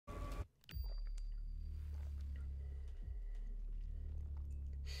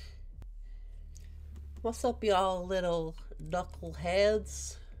What's up, y'all little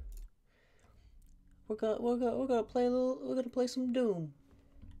knuckleheads? We're gonna play some Doom.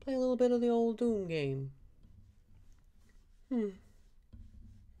 Play a little bit of the old Doom game.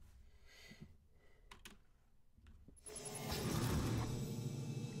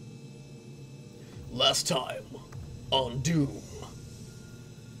 Last time on Doom.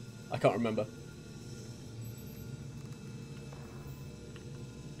 I can't remember.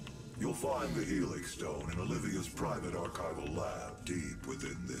 You'll find the Helix Stone in Olivia's private archival lab deep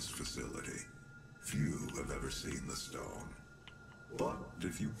within this facility. Few have ever seen the stone. But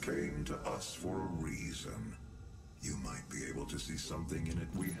if you came to us for a reason, you might be able to see something in it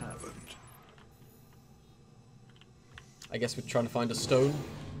we haven't. I guess we're trying to find a stone.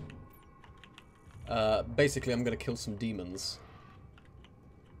 Basically, I'm gonna kill some demons.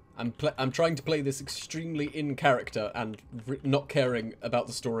 I'm trying to play this extremely in character and not caring about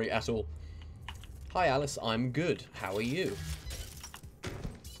the story at all. Hi Alice, I'm good. How are you?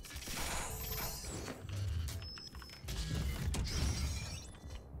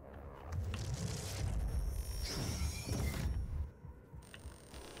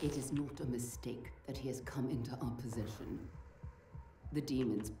 It is not a mistake that he has come into our possession. The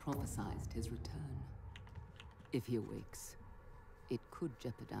demons prophesized his return. If he awakes, it could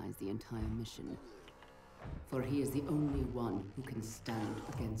jeopardize the entire mission. For he is the only one who can stand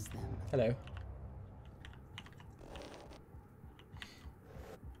against them. Hello.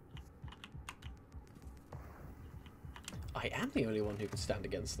 I am the only one who can stand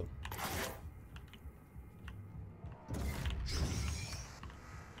against them.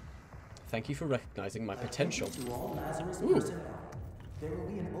 Thank you for recognizing my potential. Ooh. There will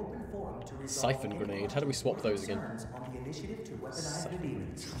be an open forum to Siphon grenade. How do we swap those again? on the initiative to weaponize the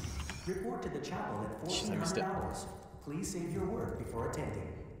demons. Report to the chapel at Jeez, I missed 1400 it. hours. Please save your word before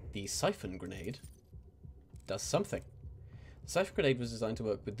attending. The siphon grenade does something. The siphon grenade was designed to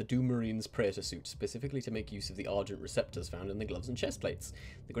work with the Doom Marine's Praetor suit, specifically to make use of the Argent receptors found in the gloves and chest plates.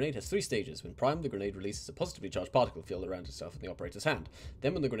 The grenade has 3 stages. When primed, the grenade releases a positively charged particle field around itself in the operator's hand.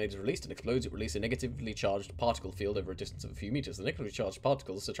 Then when the grenade is released and explodes, it releases a negatively charged particle field over a distance of a few meters. The negatively charged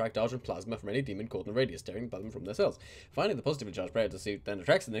particles attract Argent plasma from any demon caught in a radius, tearing the plasma from their cells. Finally, the positively charged Praetor suit then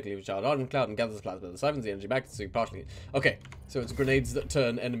attracts the negatively charged Argent cloud and gathers the plasma. The siphons the energy back to the suit partially. Okay, so it's grenades that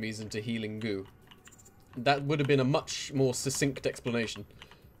turn enemies into healing goo. That would have been a much more succinct explanation.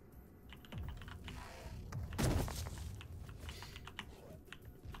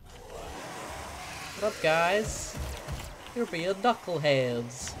 What up, guys? You're being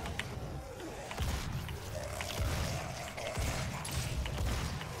knuckleheads.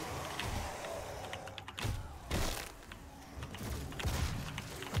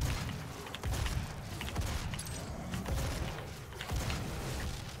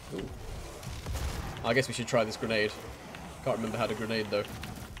 Ooh. I guess we should try this grenade. Can't remember how to grenade though.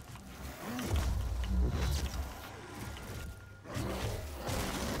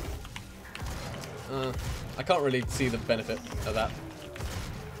 I can't really see the benefit of that.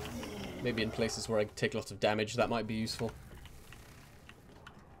 Maybe in places where I take lots of damage that might be useful.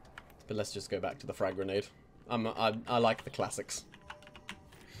 But let's just go back to the frag grenade. I like the classics.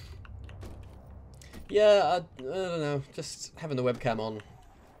 Yeah, I don't know. Just having the webcam on.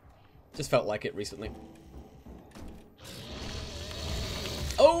 Just felt like it recently.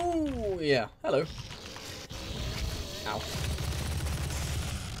 Oh, yeah. Hello. Ow.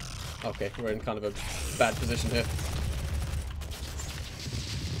 Okay, we're in kind of a bad position here.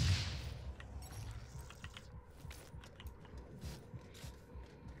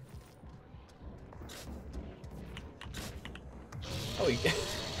 Oh, he...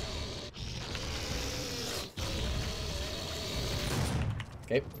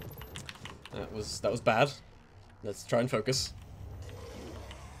 Okay. That was bad. Let's try and focus.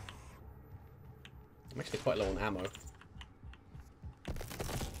 I'm actually quite low on ammo.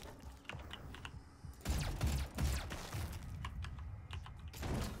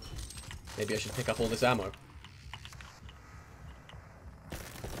 Maybe I should pick up all this ammo.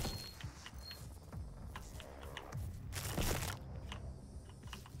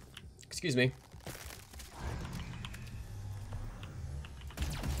 Excuse me.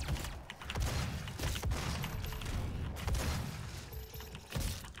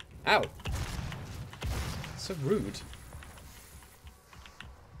 Ow. So rude.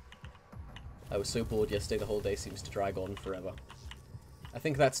 I was so bored yesterday, the whole day seems to drag on forever. I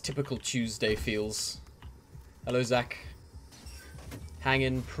think that's typical Tuesday feels. Hello, Zach.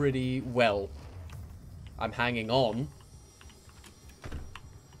 Hanging pretty well. I'm hanging on.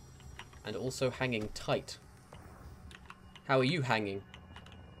 And also hanging tight. How are you hanging?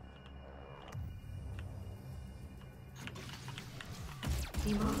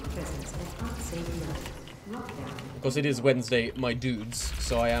 Demonic presence at unsafe level. Lockdown. Of course, it is Wednesday, my dudes,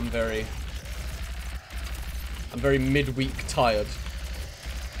 so I am very... I'm very midweek tired.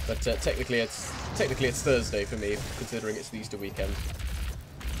 But technically it's Thursday for me, considering it's the Easter weekend.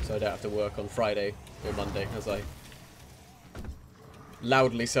 So I don't have to work on Friday or Monday, as I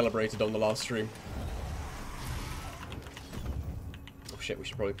loudly celebrated on the last stream. Oh shit, we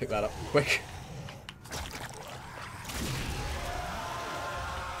should probably pick that up quick.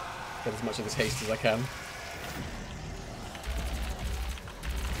 Get as much of this haste as I can.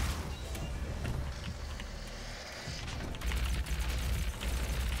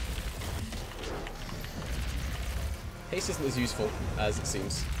 Haste isn't as useful as it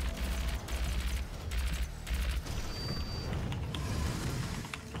seems.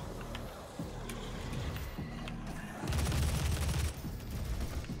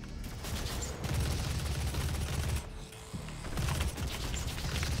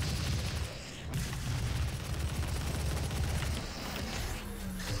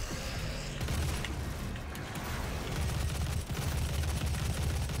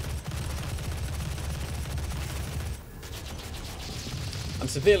 I'm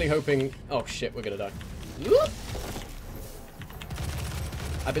severely hoping... Oh shit, we're gonna die.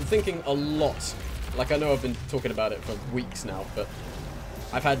 I've been thinking a lot. Like, I know I've been talking about it for weeks now, but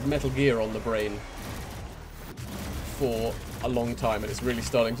I've had Metal Gear on the brain for a long time, and it's really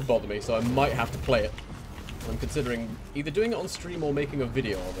starting to bother me, so I might have to play it. I'm considering either doing it on stream or making a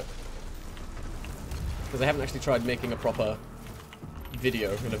video of it. Because I haven't actually tried making a proper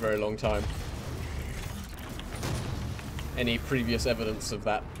video in a very long time. Any previous evidence of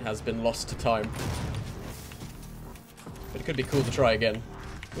that has been lost to time. But it could be cool to try again.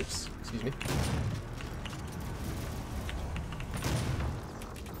 Oops, excuse me.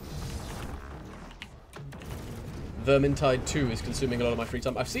 Vermintide 2 is consuming a lot of my free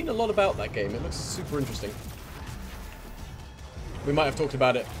time. I've seen a lot about that game. It looks super interesting. We might have talked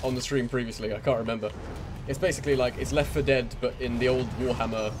about it on the stream previously. I can't remember. It's basically like, it's Left 4 Dead, but in the old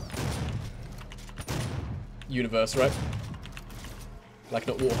Warhammer universe, right? Like,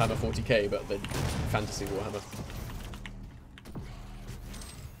 not Warhammer 40k, but the fantasy Warhammer.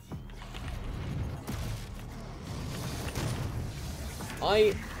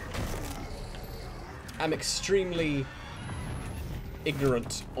 I am extremely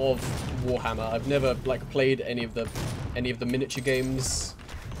ignorant of Warhammer. I've never, like, played any of the miniature games.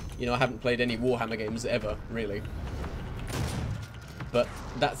 You know, I haven't played any Warhammer games ever, really. But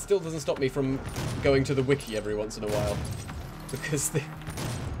that still doesn't stop me from going to the wiki every once in a while. Because the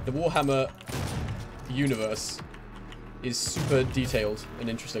Warhammer universe is super detailed and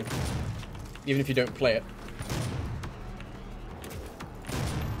interesting. Even if you don't play it.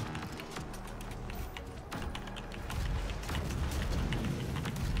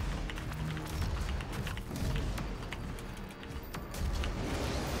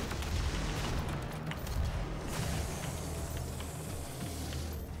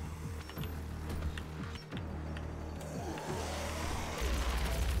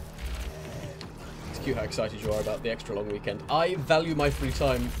 Cute how excited you are about the extra long weekend. I value my free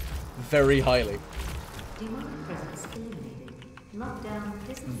time very highly. Demonic presence eliminated. Lockdown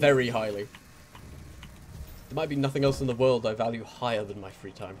disappeared. Very highly. There might be nothing else in the world I value higher than my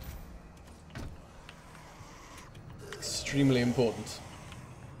free time. Extremely important.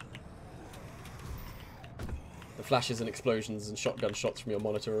 The flashes and explosions and shotgun shots from your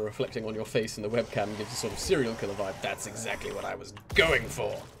monitor are reflecting on your face in the webcam gives a sort of serial killer vibe. That's exactly what I was going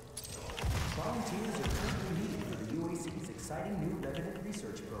for. Volunteers are currently needed for the UAC's exciting new Revenant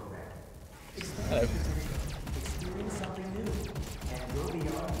research program. Hello. Experience something new and go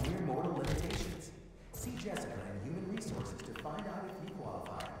beyond mere mortal limitations. See Jessica in Human Resources to find out if you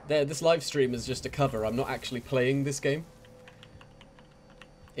qualify. This live stream is just a cover. I'm not actually playing this game.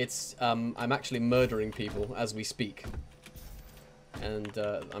 It's, I'm actually murdering people as we speak. And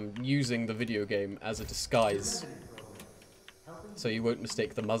I'm using the video game as a disguise. So you won't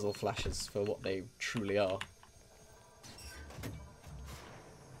mistake the muzzle flashes for what they truly are.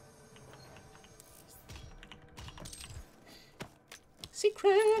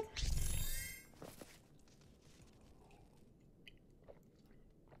 Secret!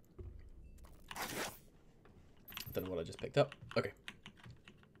 Don't know what I just picked up. Okay.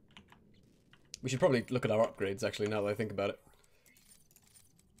 We should probably look at our upgrades, actually, now that I think about it.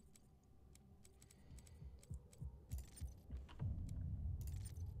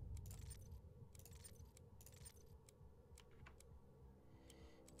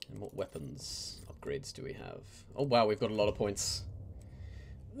 And what weapons upgrades do we have? Oh wow, we've got a lot of points.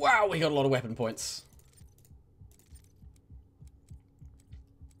 Wow, we got a lot of weapon points.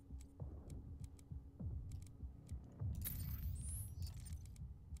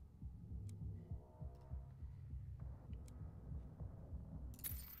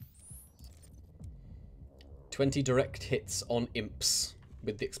 20 direct hits on imps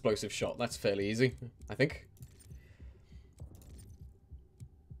with the explosive shot. That's fairly easy, I think.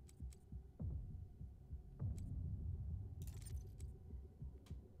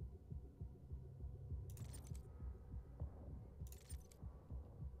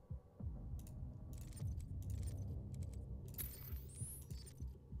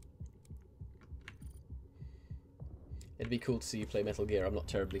 It'd be cool to see you play Metal Gear. I'm not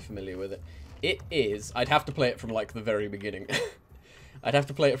terribly familiar with it. It is... I'd have to play it from, like, the very beginning. I'd have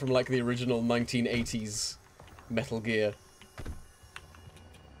to play it from, like, the original 1980s Metal Gear.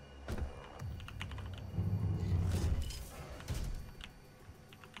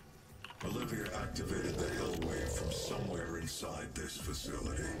 Olivia activated the Hellwave from somewhere inside this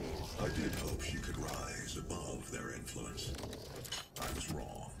facility. I did hope she could rise above their influence. I was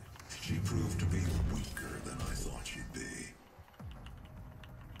wrong. She proved to be weaker than I thought she'd be.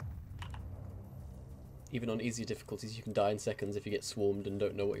 Even on easier difficulties, you can die in seconds if you get swarmed and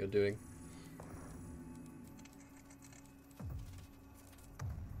don't know what you're doing.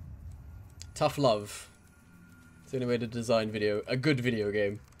 Tough love. It's the only way to design a good video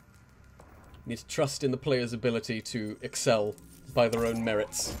game. You need to trust in the player's ability to excel by their own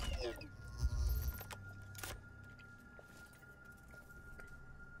merits.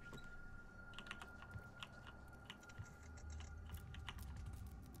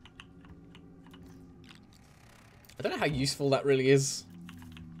 I don't know how useful that really is.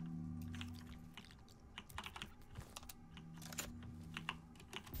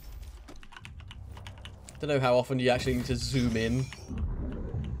 I don't know how often you actually need to zoom in.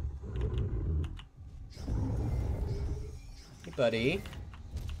 Hey, buddy.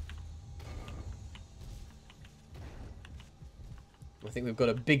 I think we've got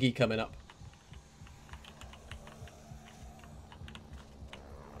a biggie coming up.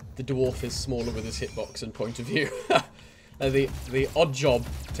 The dwarf is smaller with his hitbox and point of view. the odd job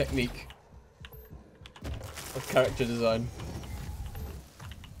technique of character design.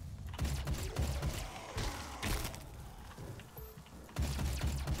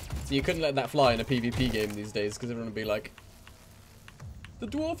 So you couldn't let that fly in a PvP game these days because everyone would be like, the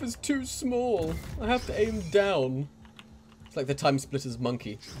dwarf is too small. I have to aim down. It's like the Time Splitter's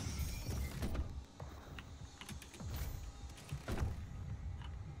monkey.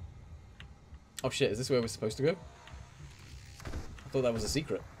 Oh shit, is this where we're supposed to go? I thought that was a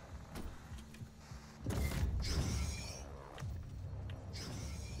secret.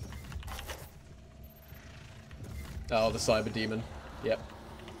 Oh, the cyber demon. Yep.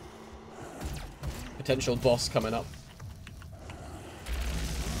 Potential boss coming up.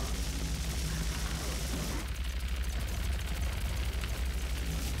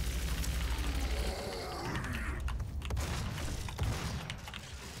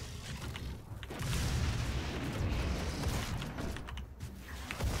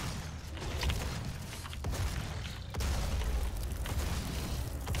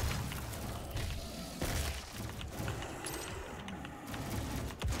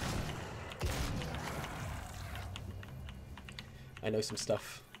 I know some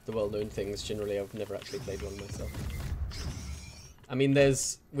stuff, the well-known things. Generally, I've never actually played one myself. I mean,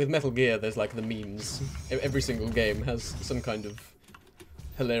 with Metal Gear, there's like the memes. Every single game has some kind of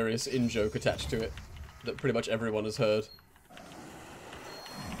hilarious in-joke attached to it that pretty much everyone has heard.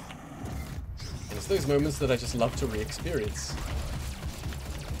 And it's those moments that I just love to re-experience.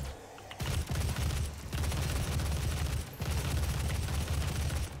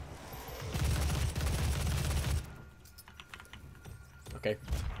 Okay.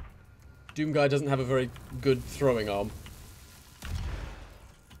 Doom Guy doesn't have a very good throwing arm.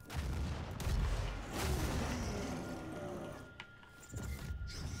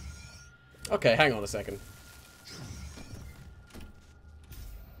 Okay, hang on a second.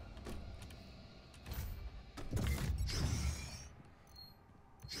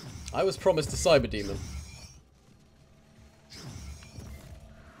 I was promised a cyber demon.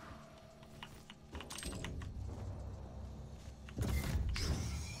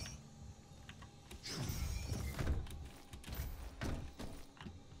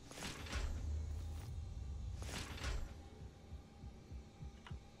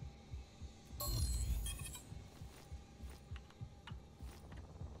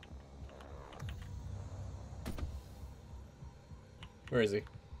 Where is he?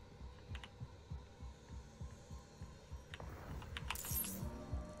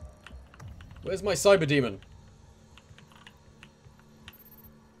 Where's my cyber demon?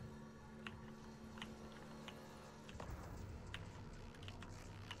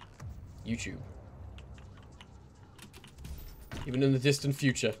 YouTube. Even in the distant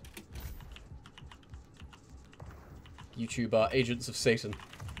future. YouTube are agents of Satan.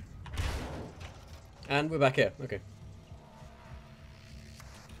 And we're back here. Okay.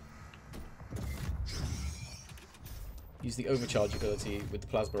 Use the overcharge ability with the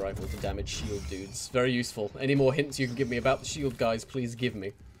plasma rifle to damage shield dudes. Very useful. Any more hints you can give me about the shield guys, please give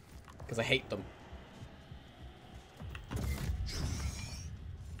me. Because I hate them.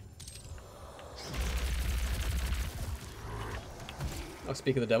 Oh,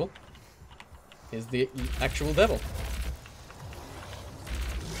 speak of the devil. Here's the actual devil.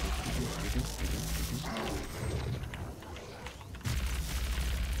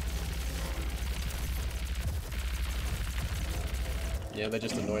 Yeah, they're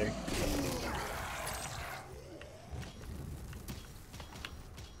just annoying.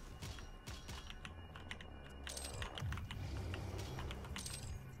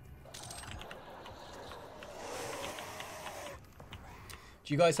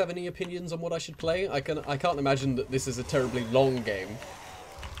 Do you guys have any opinions on what I should play? I can't imagine that this is a terribly long game.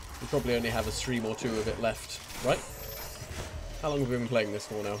 We probably only have a stream or two of it left, right? How long have we been playing this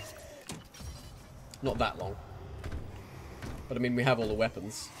for now? Not that long. But I mean, we have all the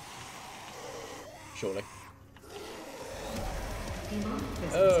weapons. Surely.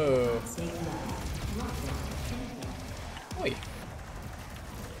 Oh. Oi.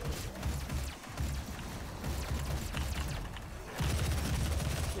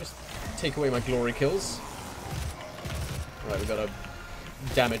 Just take away my glory kills. Right, we've got a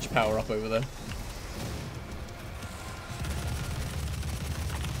damage power up over there.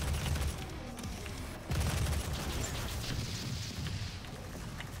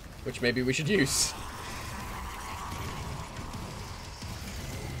 Which maybe we should use.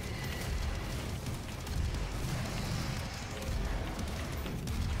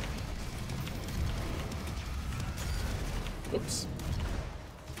 Oops.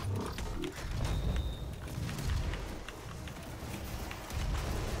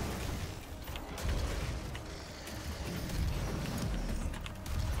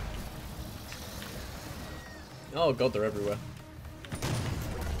 Oh god, they're everywhere.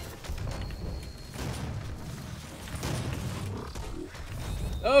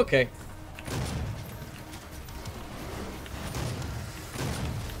 Okay.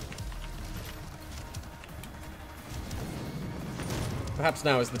 Perhaps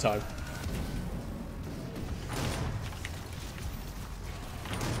now is the time.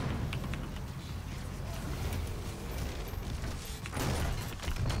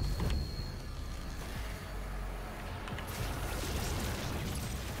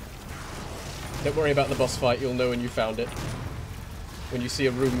 Don't worry about the boss fight, you'll know when you found it. When you see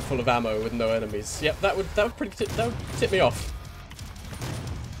a room full of ammo with no enemies. Yep, that would tip me off.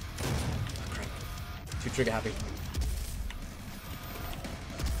 Crap. Too trigger happy.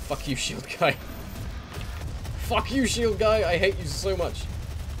 Fuck you, shield guy. Fuck you, shield guy. I hate you so much.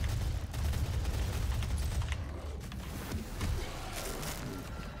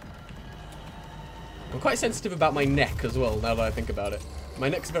 I'm quite sensitive about my neck as well, now that I think about it. My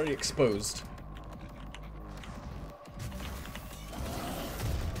neck's very exposed.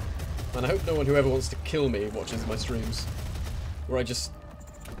 And I hope no one who ever wants to kill me watches my streams. Where I just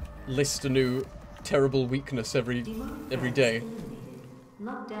list a new terrible weakness every day.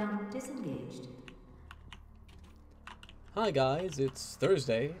 Lockdown disengaged. Hi guys, it's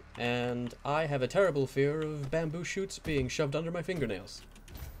Thursday, and I have a terrible fear of bamboo shoots being shoved under my fingernails.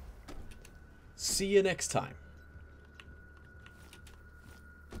 See you next time.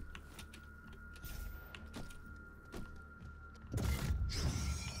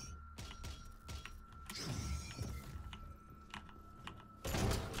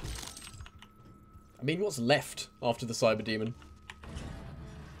 I mean, what's left after the Cyber Demon?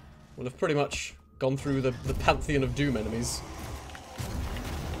 We'll have pretty much gone through the pantheon of Doom enemies.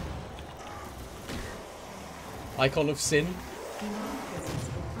 Icon of Sin.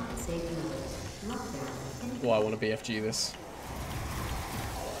 Oh, I want to BFG this.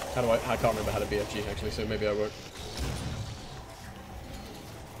 How do I can't remember how to BFG actually, so maybe I won't.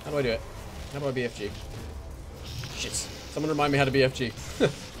 How do I do it? How do I BFG? Shit. Someone remind me how to BFG.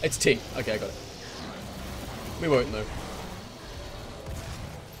 It's T. Okay, I got it. We won't though.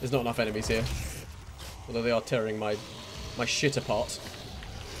 There's not enough enemies here. Although they are tearing my shit apart.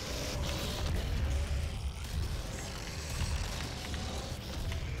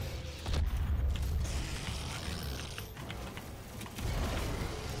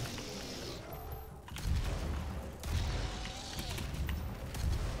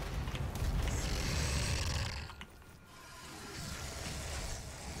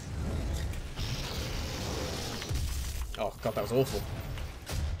 Oh god, that was awful.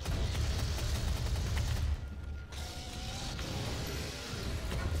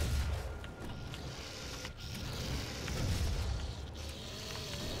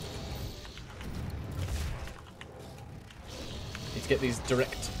 to get these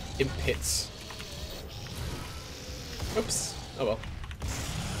direct imp hits. Oops. Oh well.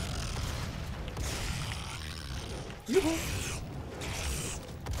 Yoo-hoo.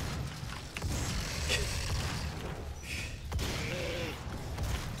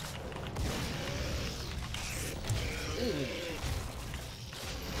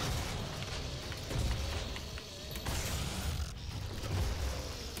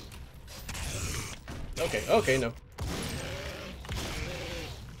 Okay, okay, no.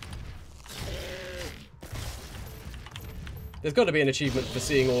 There's got to be an achievement for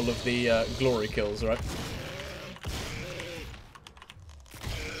seeing all of the glory kills, right?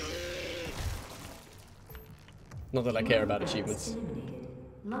 Not that I care about achievements.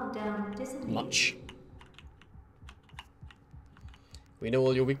 Lockdown disengaged. Much. We know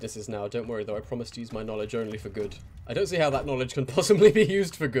all your weaknesses now, don't worry though, I promise to use my knowledge only for good. I don't see how that knowledge can possibly be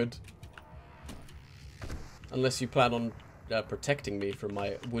used for good. Unless you plan on protecting me from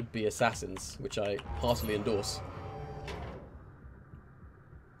my would-be assassins, which I heartily endorse.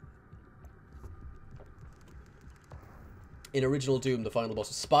 In original Doom, the final boss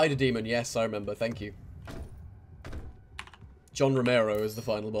was Spider Demon. Yes, I remember. Thank you. John Romero is the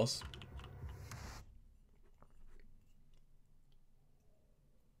final boss.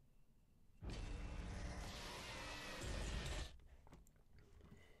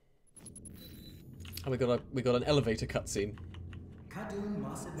 And we got an elevator cutscene. Kadun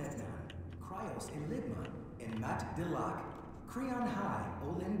Masabetnan, Kryos in Lidman, in Mat Dilak, Creon High,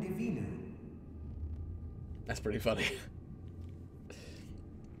 Olen Divinu. That's pretty funny.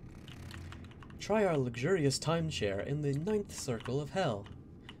 Try our luxurious timeshare in the 9th circle of hell.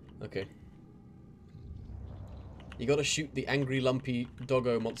 Okay. You gotta shoot the angry, lumpy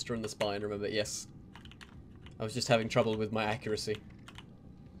doggo monster in the spine, remember? Yes. I was just having trouble with my accuracy.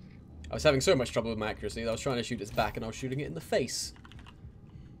 I was having so much trouble with my accuracy that I was trying to shoot its back and I was shooting it in the face.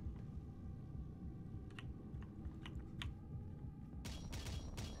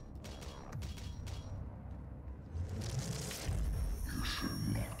 You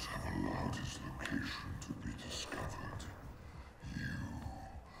should not have allowed his location to be discovered. You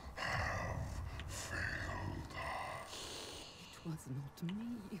have failed us. It was not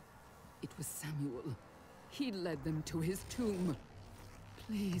me. It was Samuel. He led them to his tomb.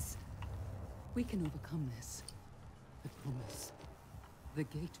 Please. We can overcome this. I promise. The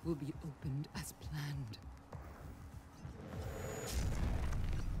gate will be opened as planned.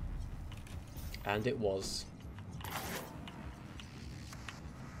 And it was.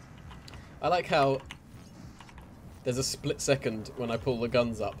 I like how there's a split second when I pull the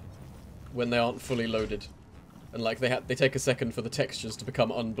guns up when they aren't fully loaded. And like they take a second for the textures to become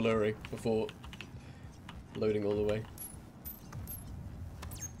unblurry before loading all the way.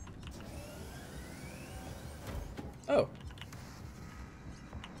 Oh.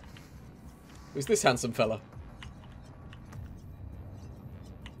 Who's this handsome fella?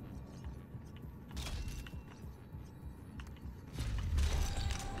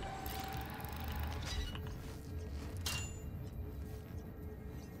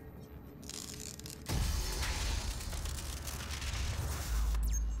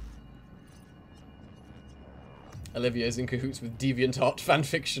 Olivia is in cahoots with DeviantArt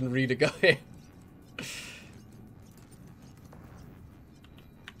fanfiction reader guy.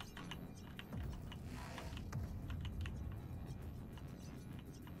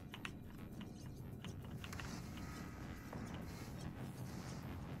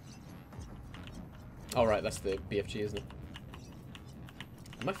 Alright, that's the BFG, isn't it?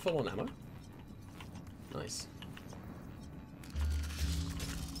 Am I full on ammo? Nice.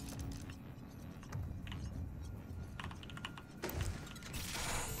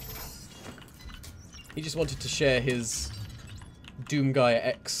 He just wanted to share his Doomgaia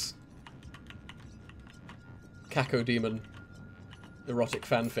X Kako Demon erotic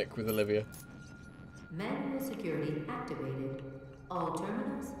fanfic with Olivia. Manual security activated. All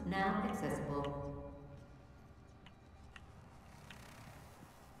terminals now accessible.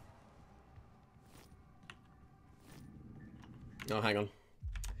 Oh, hang on.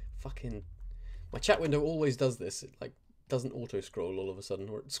 Fucking... My chat window always does this. It, like, doesn't auto-scroll all of a sudden,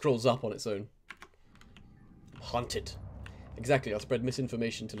 or it scrolls up on its own. Haunted. Exactly, I'll spread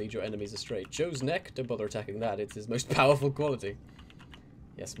misinformation to lead your enemies astray. Joe's neck? Don't bother attacking that, it's his most powerful quality.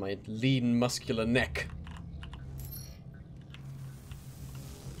 Yes, my lean, muscular neck.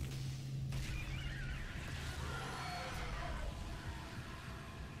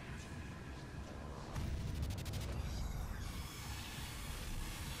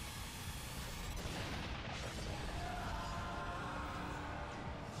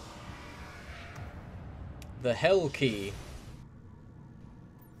 The Hell Key.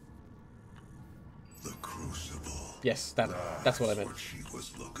 Yes, that's what I meant. What she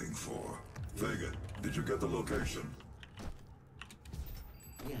was looking for. Fagin, did you get the location?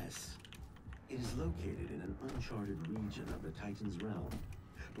 Yes. It is located in an uncharted region of the Titan's realm,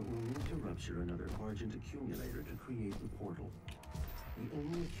 but we'll need to rupture another Argent accumulator to create the portal. The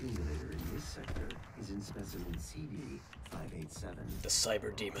only accumulator in this sector is in specimen CD-587. The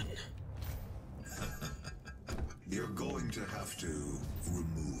Cyber Demon. You're going to have to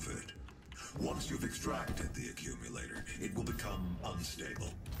remove it. Once you've extracted the accumulator, it will become unstable.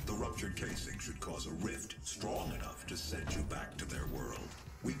 The ruptured casing should cause a rift strong enough to send you back to their world.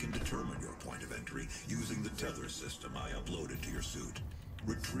 We can determine your point of entry using the tether system I uploaded to your suit.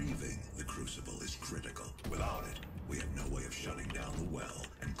 Retrieving the crucible is critical. Without it, we have no way of shutting down the well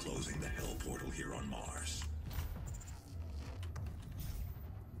and closing the hell portal here on Mars.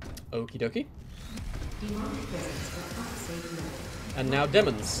 Okie dokie. Demonic presence for unsafe level. And now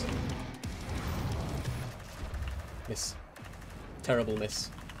demons. Miss. Terrible miss.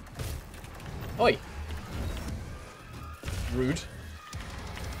 Oi! Rude.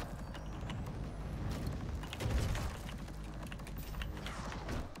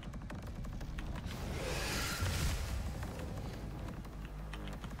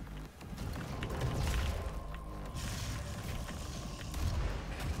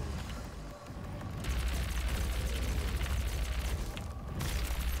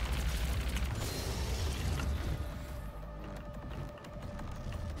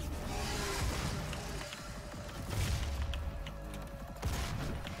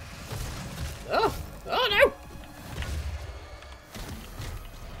 Oh! Oh no!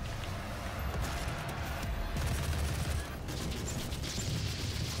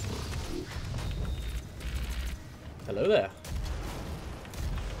 Hello there.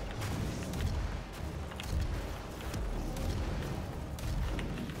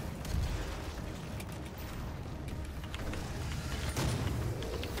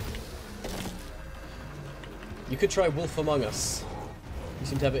 You could try Wolf Among Us. You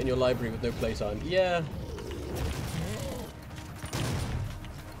seem to have it in your library with no playtime. Yeah.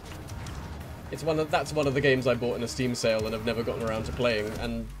 That's one of the games I bought in a Steam sale and have never gotten around to playing,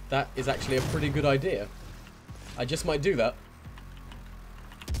 and that is actually a pretty good idea. I just might do that.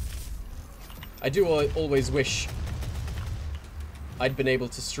 I do always wish I'd been able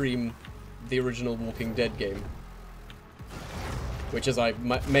to stream the original Walking Dead game, which, as I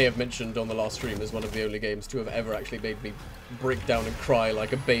may have mentioned on the last stream, is one of the only games to have ever actually made me break down and cry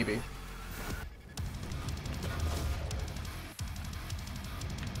like a baby.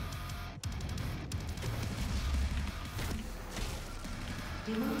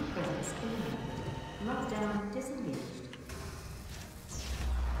 Demonic presence eliminated. Lockdown disengaged.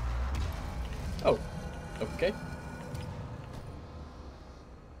 Oh, okay.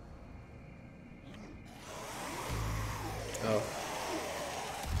 Oh.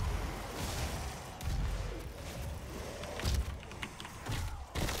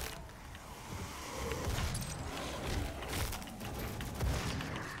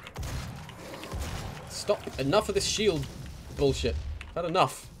 Stop. Enough of this shield bullshit. I've had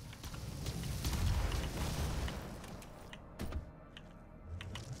enough.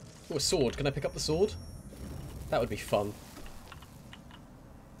 Oh, a sword. Can I pick up the sword? That would be fun.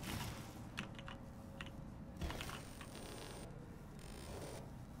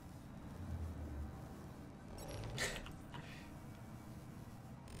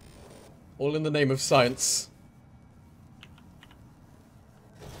 All in the name of science.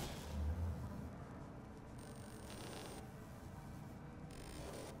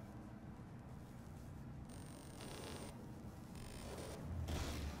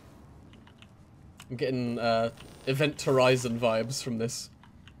 I'm getting Event Horizon vibes from this.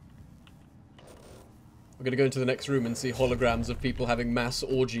 We're gonna go into the next room and see holograms of people having mass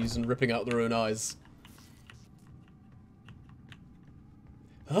orgies and ripping out their own eyes.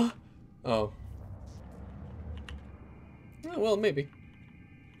 Huh? Oh. Oh, well, maybe.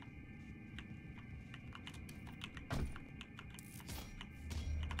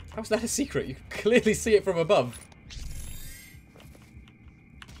 How's that a secret? You can clearly see it from above.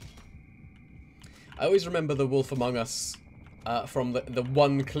 I always remember the Wolf Among Us from the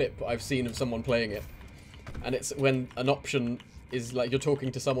one clip I've seen of someone playing it. And it's when an option is like you're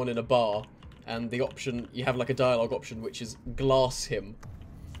talking to someone in a bar, and the option, you have like a dialogue option which is glass him.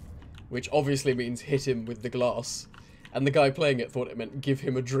 Which obviously means hit him with the glass. And the guy playing it thought it meant give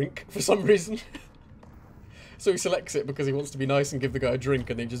him a drink for some reason. So he selects it because he wants to be nice and give the guy a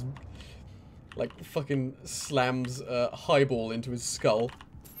drink, and he just like fucking slams a highball into his skull.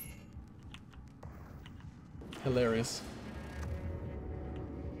 Hilarious.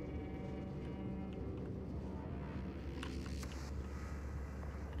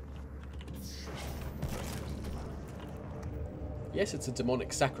 Yes, it's a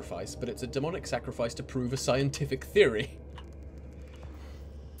demonic sacrifice, but it's a demonic sacrifice to prove a scientific theory.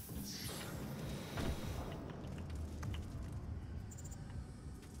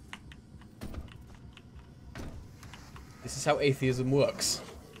 This is how atheism works.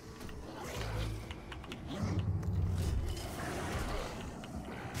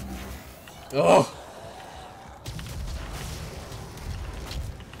 Oh!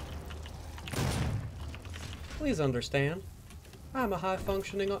 Please understand, I'm a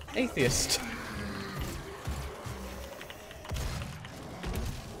high-functioning atheist.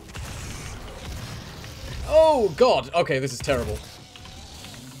 Oh god! Okay, this is terrible.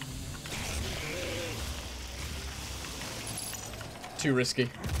 Too risky.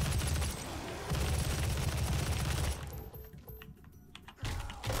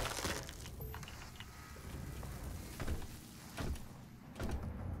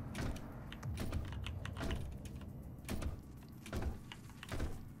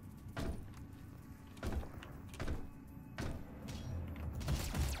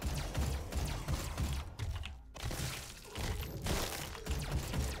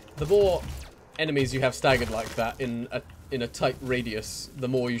 The more enemies you have staggered like that in a tight radius, the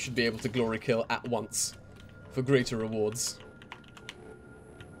more you should be able to glory kill at once for greater rewards.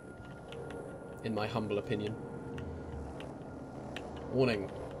 In my humble opinion. Warning.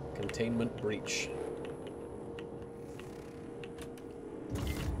 Containment breach.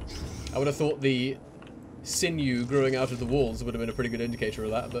 I would have thought the sinew growing out of the walls would have been a pretty good indicator of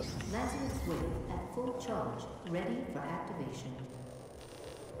that, but... Lazarus Wave at full charge, ready for activation.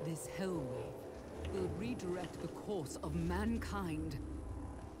 This Hellwave will redirect the course of mankind.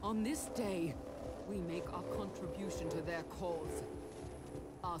 On this day, we make our contribution to their cause.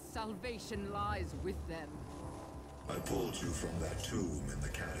 Our salvation lies with them. I pulled you from that tomb in the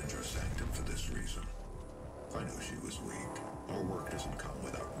Cattinger Sanctum for this reason. I knew she was weak. Our work doesn't come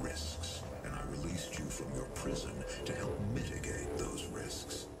without risks, and I released you from your prison to help mitigate those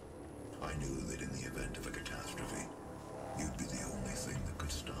risks. I knew that in the event of a catastrophe, you'd be the only thing that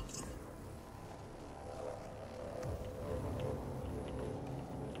could stop them.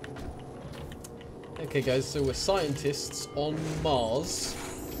 Okay guys, so we're scientists on Mars.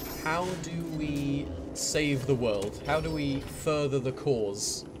 How do we save the world? How do we further the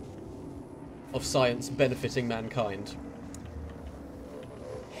cause of science benefiting mankind?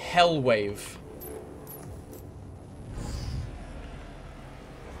 Hellwave.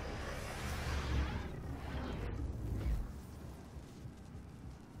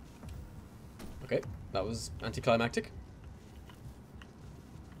 Okay, that was anticlimactic.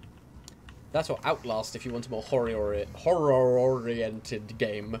 That or Outlast if you want a more horror-oriented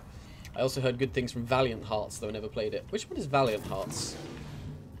game. I also heard good things from Valiant Hearts, though I never played it. Which one is Valiant Hearts?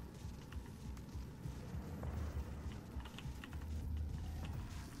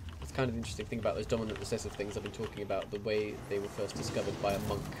 It's kind of interesting thing about those dominant recessive things I've been talking about, the way they were first discovered by a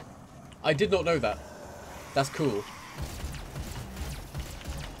monk. I did not know that. That's cool.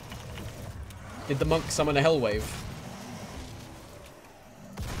 Did the monk summon a Hellwave?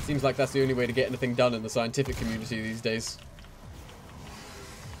 Seems like that's the only way to get anything done in the scientific community these days.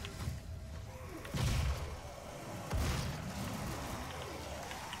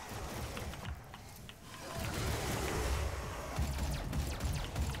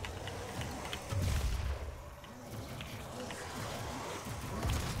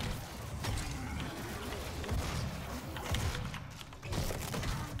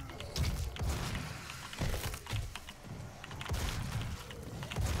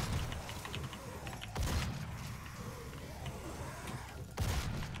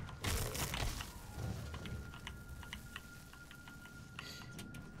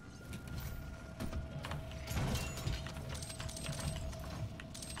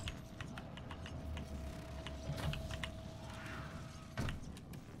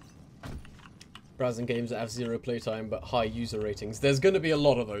 Browsing games that have zero playtime but high user ratings. There's going to be a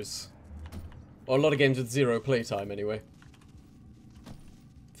lot of those. Or a lot of games with zero playtime, anyway.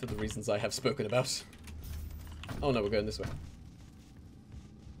 For the reasons I have spoken about. Oh no, we're going this way.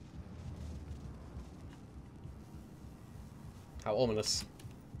 How ominous.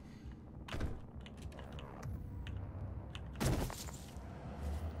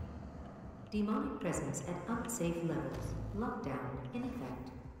 Demonic presence at unsafe levels. Lockdown in effect.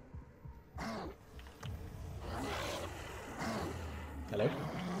 Hello?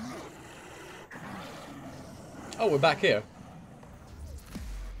 Oh, we're back here.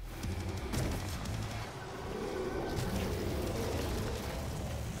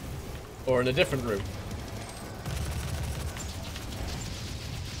 Or in a different room.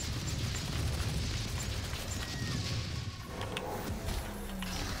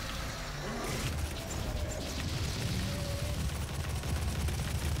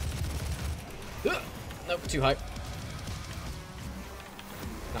 Nope, too high.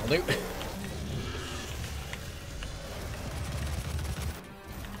 That'll do.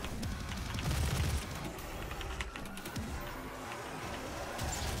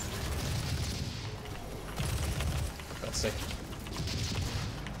 God's sake.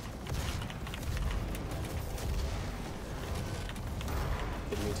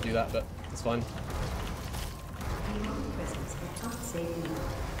 Didn't mean to do that, but it's fine. Beyond presence at unsafe level.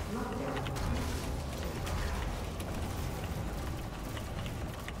 Lockdown.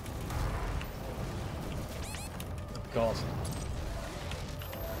 God.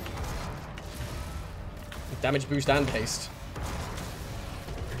 Damage boost and haste.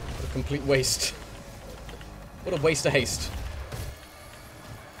 What a complete waste. What a waste of haste.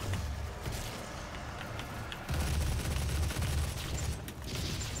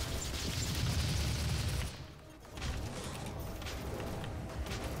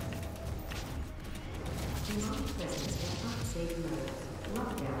 Beyond presence at unsafe level.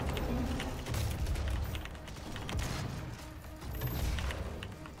 Lockdown. In effect.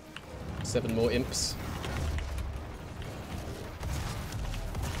 7 more imps.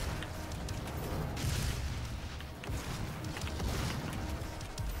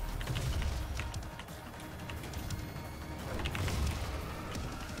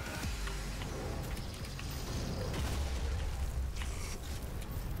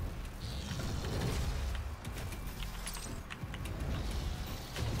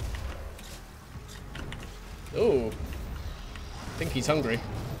 Oh, I think he's hungry.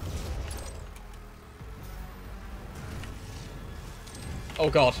 Oh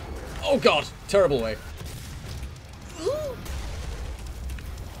god. Oh god! Terrible way.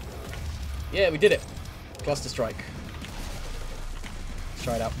 Yeah, we did it. Cluster strike. Let's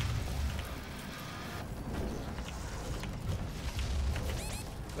try it out.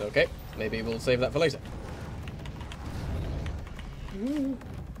 Okay, maybe we'll save that for later.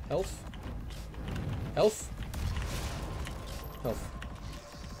 Health. Health. Health.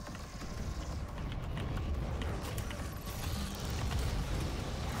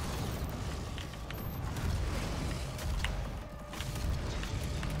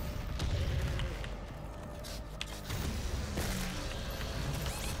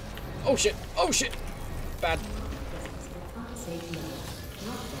 Oh shit! Oh shit! Bad. Presence at unsafe level.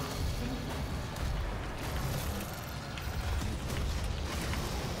 Lockdown.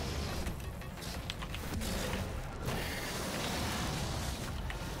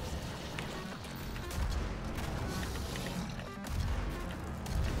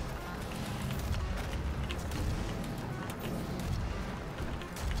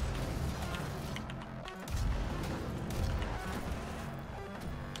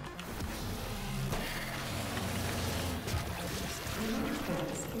 In effect. Beyond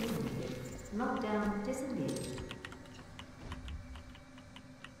presence eliminated. Lockdown disengaged.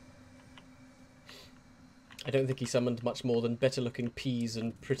 I don't think he summoned much more than better looking peas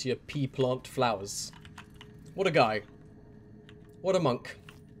and prettier pea plant flowers. What a guy. What a monk.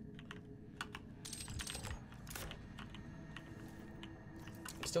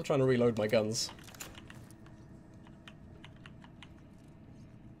 I'm still trying to reload my guns.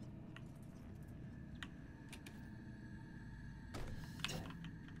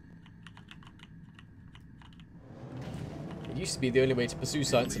 It used to be the only way to pursue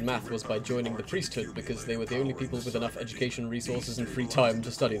science and math was by joining the priesthood because they were the only people with enough education, resources, and free time to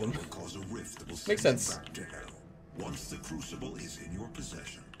study them. Cause a rift that will send Makes you sense. back to hell. Once the crucible is in your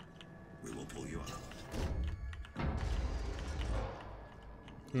possession, we will pull you out.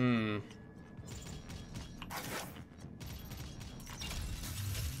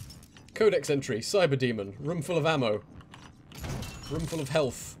 Codex entry, Cyber Demon, room full of ammo. Room full of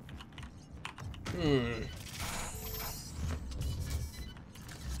health.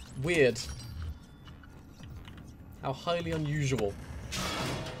 Weird. How highly unusual.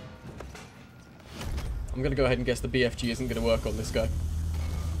 I'm gonna go ahead and guess the BFG isn't gonna work on this guy.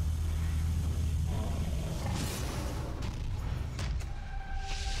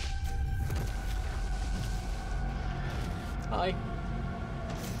 Hi.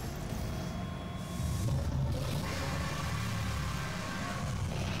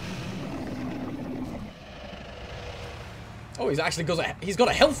 Oh, he's got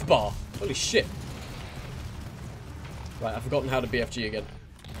a health bar. Holy shit. Right, I've forgotten how to BFG again.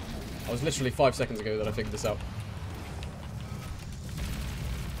 I was literally 5 seconds ago that I figured this out.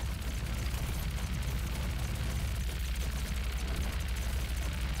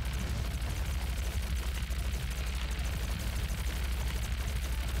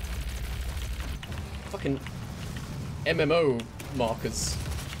 Fucking MMO markers.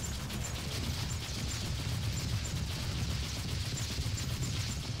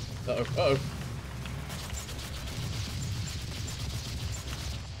 Uh-oh, uh-oh.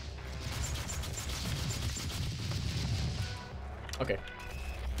 Okay.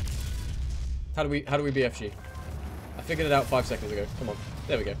 How do we BFG? I figured it out 5 seconds ago. Come on.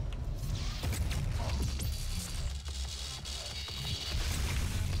 There we go.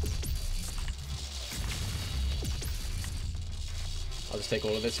 I'll just take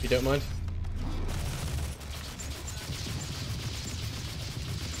all of this if you don't mind.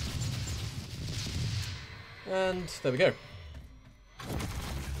 And there we go.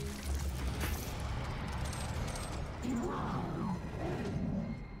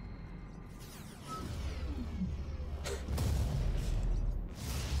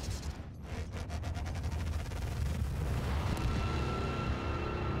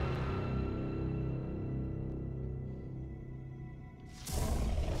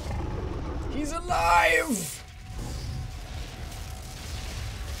 He's alive!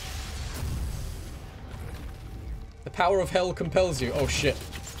 The power of hell compels you. Oh shit.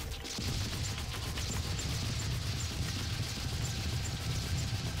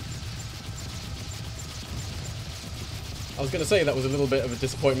 I was gonna say that was a little bit of a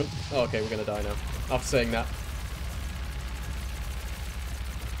disappointment. Oh, okay, we're gonna die now. After saying that.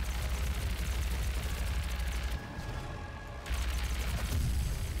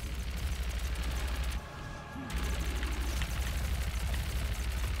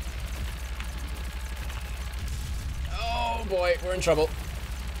 Oh boy, we're in trouble.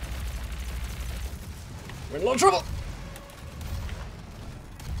 We're in a lot of trouble!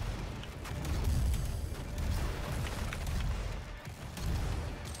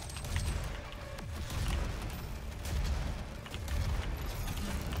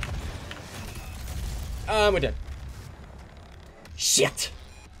 We're dead. Shit!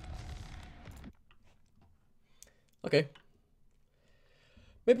 Okay.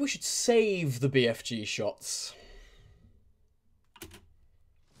 Maybe we should save the BFG shots.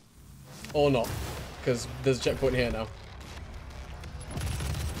 Or not, because there's a checkpoint here now.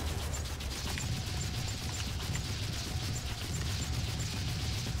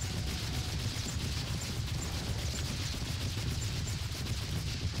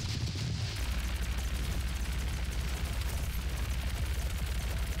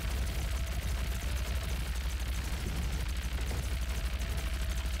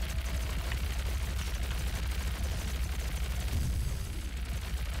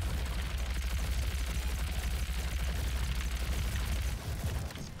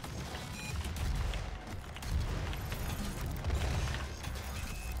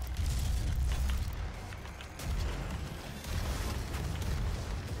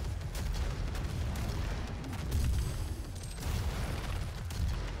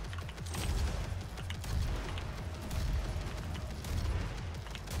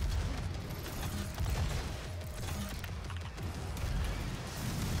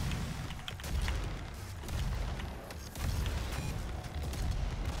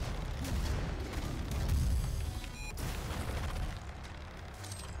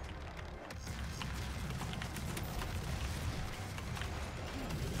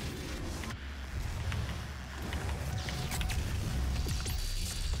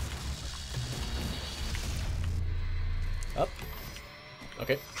 Up.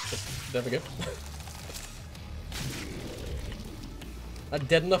 Okay, there we go. That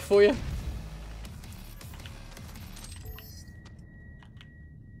dead enough for you?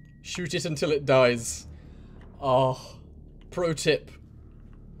 Shoot it until it dies. Oh, pro tip.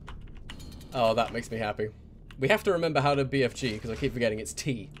 Oh, that makes me happy. We have to remember how to BFG, because I keep forgetting it's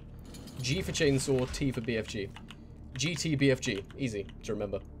T. G for chainsaw, T for BFG. GT BFG. Easy to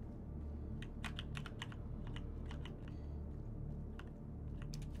remember.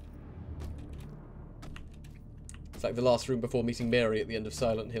 It's like the last room before meeting Mary at the end of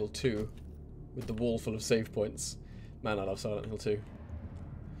Silent Hill 2, with the wall full of save points. Man, I love Silent Hill 2.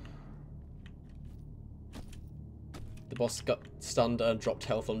 The boss got stunned and dropped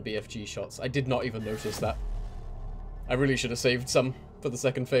health on BFG shots. I did not even notice that. I really should have saved some for the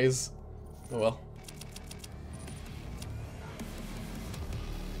second phase. Oh well.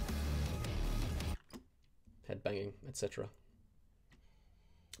 Head banging, etc.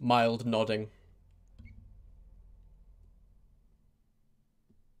 Mild nodding.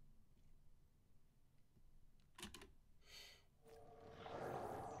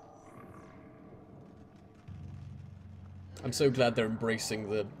 I'm so glad they're embracing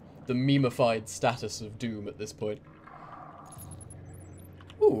the memeified status of Doom at this point.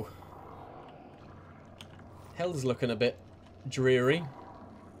 Ooh. Hell's looking a bit dreary.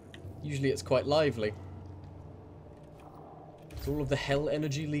 Usually it's quite lively. Is all of the hell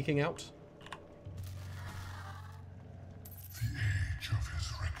energy leaking out? The age of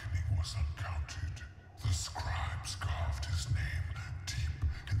his reckoning was uncounted. The scribes carved his name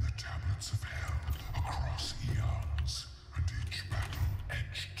deep in the tablets of hell across eons, and each battle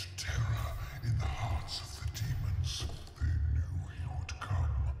etched terror in the hearts of the demons. They knew he would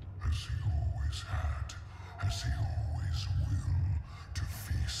come, as he always had, as he always will, to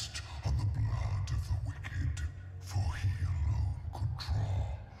feast on the blood of the wicked, for he alone could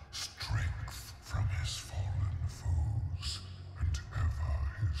draw strength from his fallen foes, and ever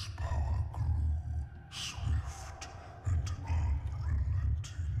his power grew, swift and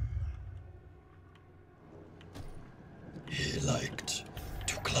unrelenting. He liked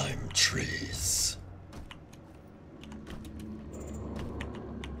to climb trees.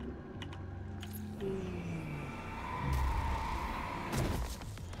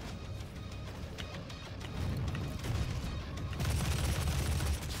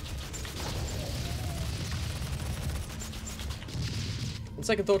 On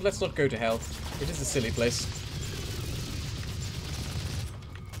second thought, let's not go to hell. It is a silly place.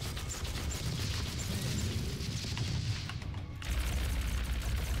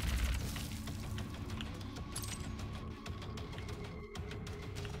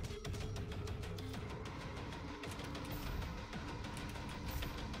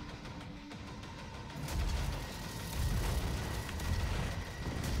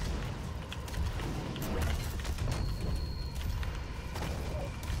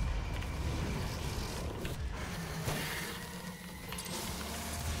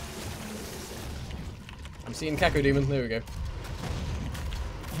 I'm seeing Cacodemon. There we go.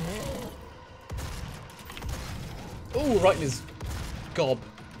 Oh, right in his gob.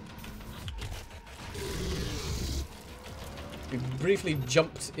 We briefly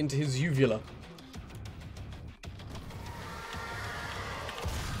jumped into his uvula.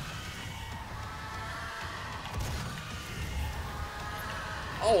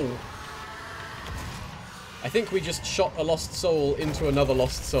 Oh! I think we just shot a lost soul into another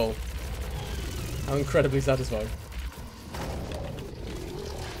lost soul. How incredibly satisfying.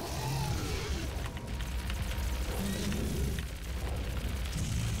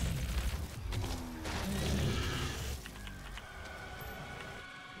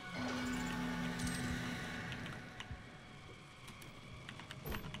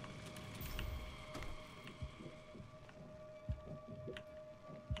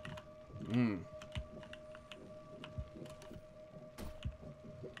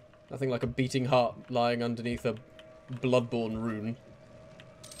 Nothing like a beating heart lying underneath a bloodborne rune.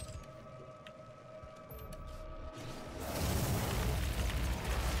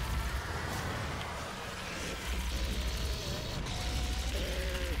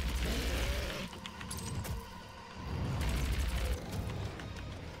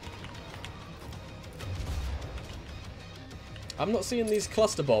 I'm not seeing these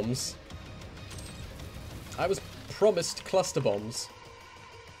cluster bombs. I was promised cluster bombs.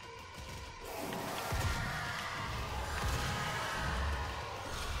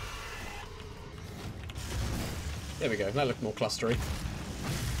 There we go, that looked more clustery.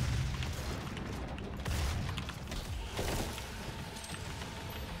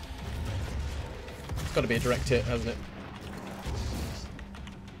 It's got to be a direct hit, hasn't it?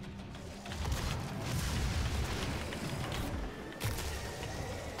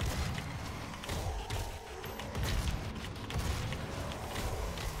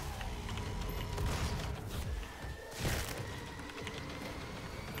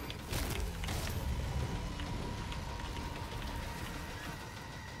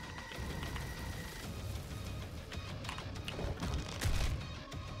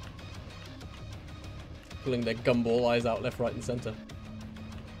 Pulling their gumball eyes out left, right, and center.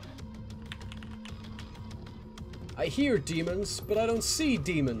 I hear demons, but I don't see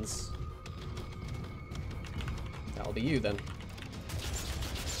demons. That'll be you then.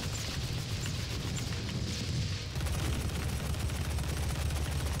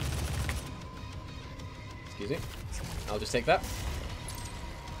 Excuse me. I'll just take that.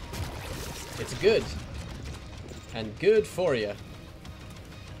 It's good. And good for you.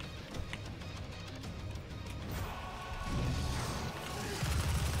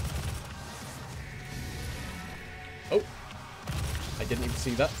 Oh, I didn't even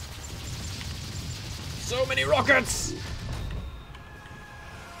see that. So many rockets!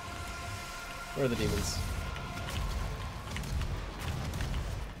 Where are the demons?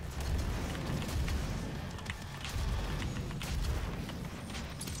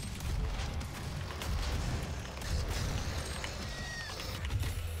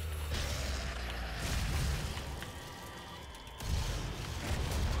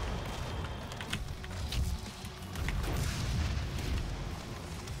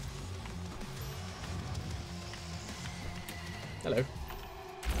 Hello.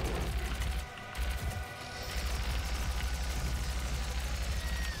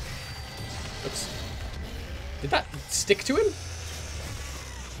 Oops. Did that stick to him?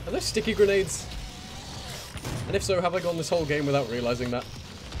 Are there sticky grenades? And if so, have I gone this whole game without realizing that?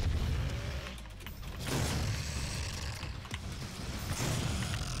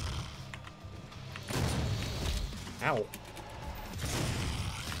 Ow.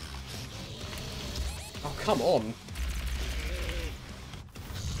 Oh, come on.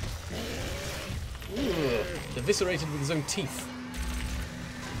 Ugh. Eviscerated with his own teeth.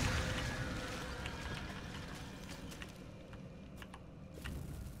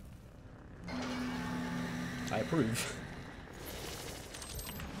 I approve.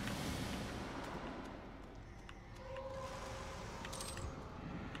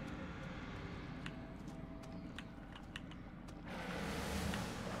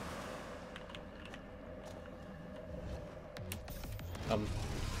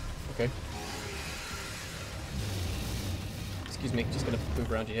 Okay. Excuse me, just gonna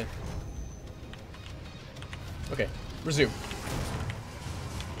move around you here. Okay, resume.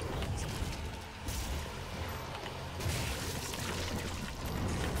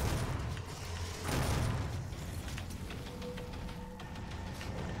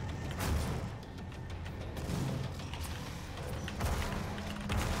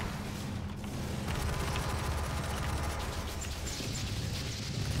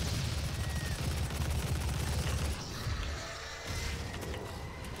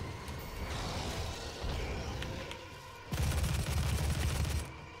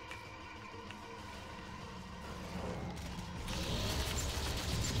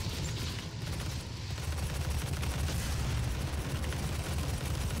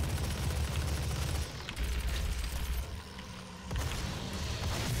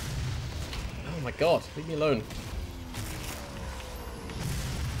 Oh my god, leave me alone.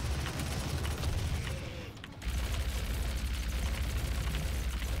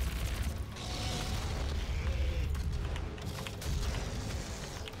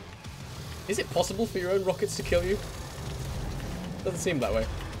 Is it possible for your own rockets to kill you? Doesn't seem that way.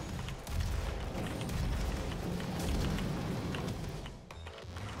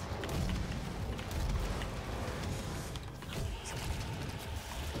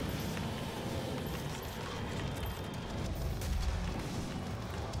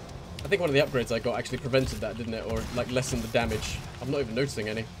 I think one of the upgrades I got actually prevented that, didn't it? Or, like, lessened the damage. I'm not even noticing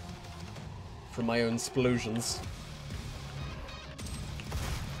any. From my own explosions.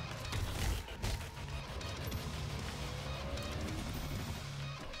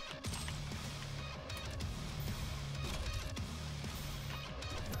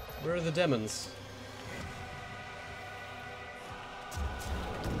 Where are the demons?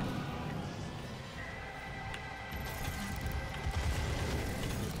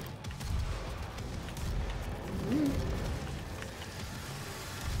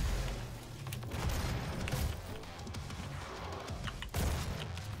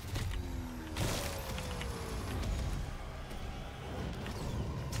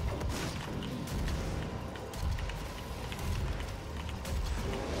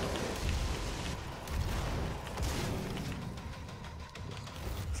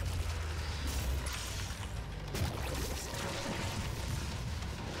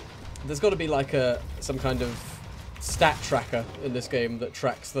 There's got to be like some kind of stat tracker in this game that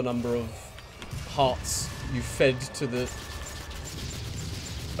tracks the number of hearts you fed to the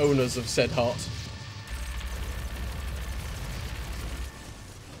owners of said heart.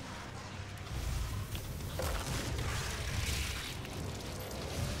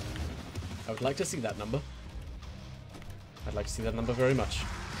 I would like to see that number. I'd like to see that number very much.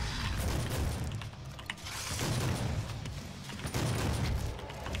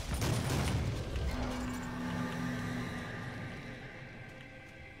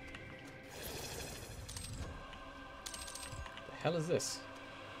 The hell is this?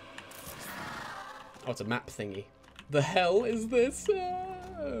 Oh, it's a map thingy. The hell is this?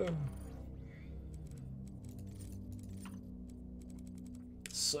 Oh.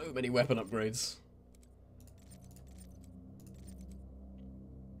 So many weapon upgrades.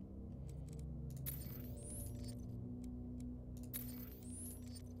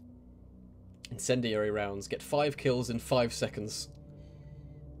 Incendiary rounds. Get 5 kills in 5 seconds.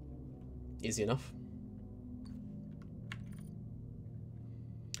 Easy enough.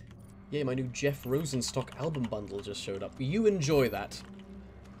 Yeah, my new Jeff Rosenstock album bundle just showed up. You enjoy that.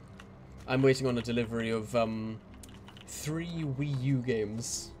 I'm waiting on a delivery of 3 Wii U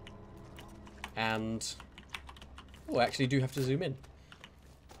games. And... oh, I actually do have to zoom in.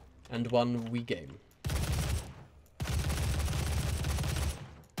 And 1 Wii game.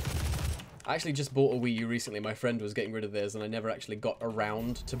 I actually just bought a Wii U recently. My friend was getting rid of theirs, and I never actually got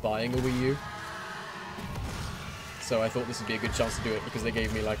around to buying a Wii U. So I thought this would be a good chance to do it, because they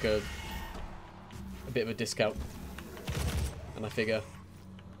gave me like a bit of a discount. And I figure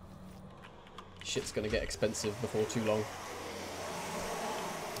shit's gonna get expensive before too long.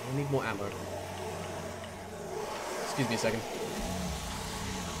 I need more ammo. Excuse me a second.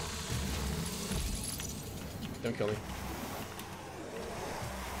 Don't kill me.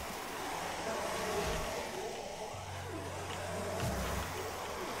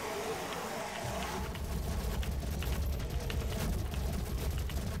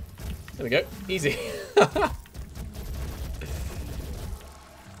 There we go. Easy.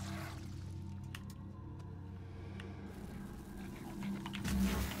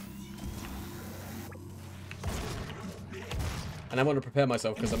 And I want to prepare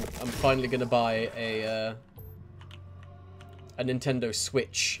myself because I'm finally going to buy a Nintendo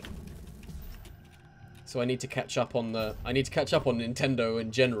Switch. So I need to catch up on Nintendo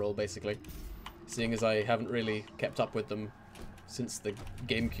in general, basically, seeing as I haven't really kept up with them since the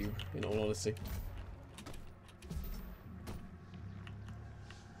GameCube, in all honesty.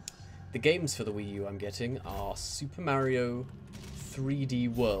 The games for the Wii U I'm getting are Super Mario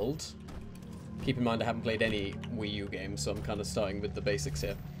 3D World. Keep in mind I haven't played any Wii U games, so I'm kind of starting with the basics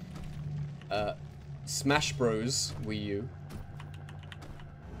here. Smash Bros. Wii U.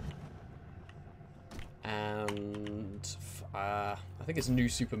 And I think it's New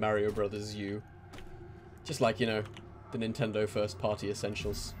Super Mario Bros. U. Just like, you know, the Nintendo first party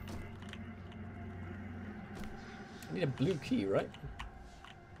essentials. I need a blue key, right?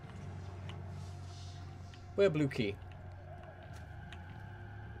 Where blue key?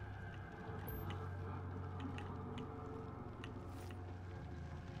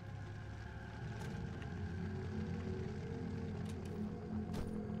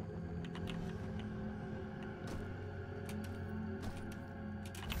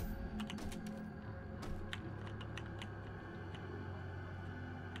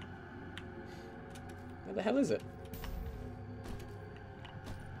 Where the hell is it?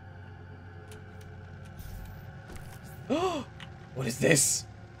 Oh! What is this?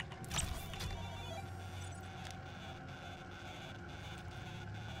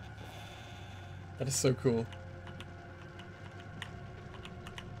 That is so cool.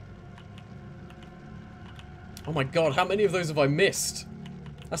 Oh my god, how many of those have I missed?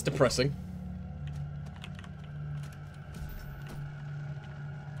 That's depressing.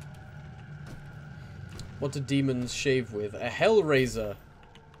 What do demons shave with? A Hellraiser.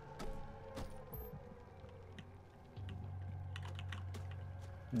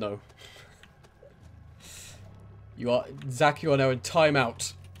 No. Zach, you are now in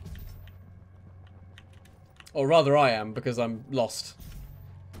timeout. Or rather I am, because I'm lost.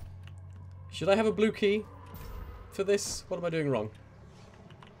 Should I have a blue key for this? What am I doing wrong?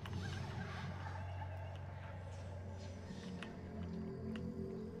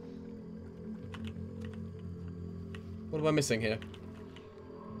 What am I missing here?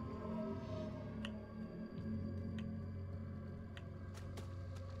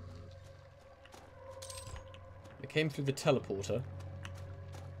 It came through the teleporter.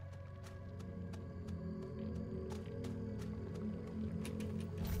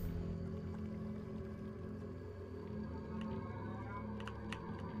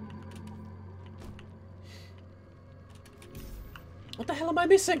 What the hell am I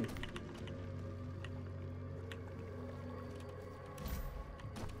missing?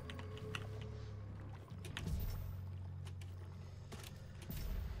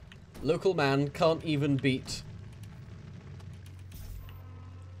 Local man can't even beat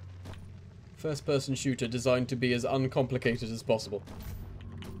first-person shooter designed to be as uncomplicated as possible.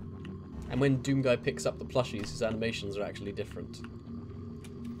 And when Doom Guy picks up the plushies, his animations are actually different.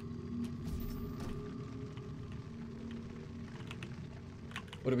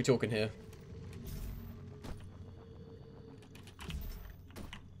 What are we talking here?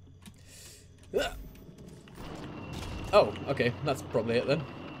 Oh, okay, that's probably it then.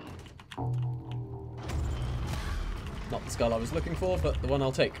 Not the skull I was looking for, but the one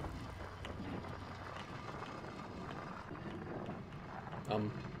I'll take.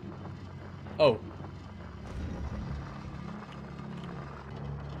 Oh.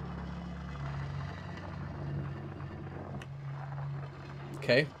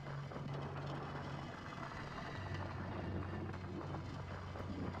 Okay.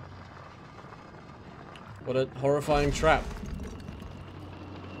 What a horrifying trap.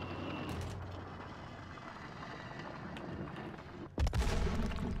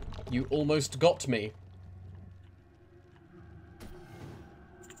 You almost got me.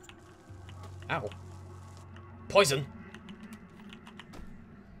 Ow. Poison!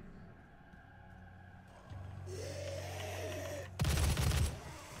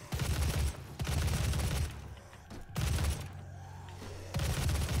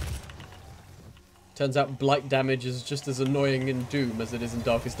 Turns out blight damage is just as annoying in Doom as it is in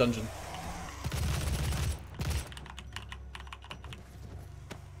Darkest Dungeon.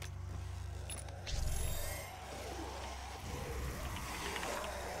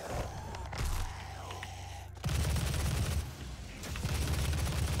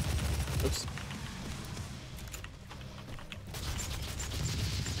 Oops.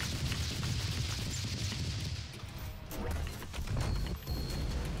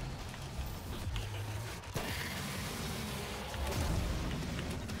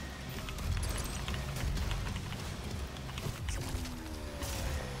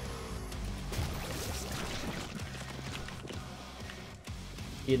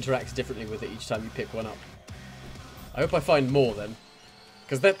 He interacts differently with it each time you pick one up. I hope I find more then.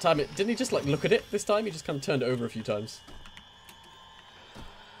 Because that time, didn't he just like look at it this time? He just kind of turned it over a few times.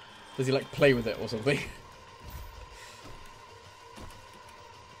 Does he like play with it or something?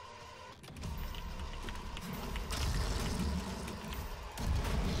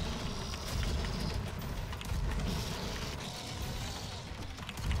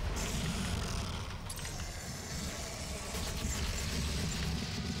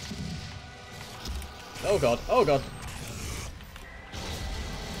 Oh god, oh god.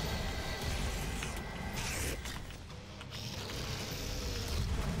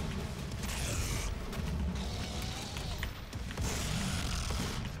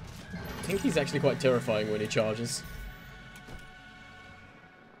 I think he's actually quite terrifying when he charges.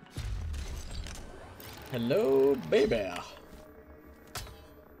 Hello, baby.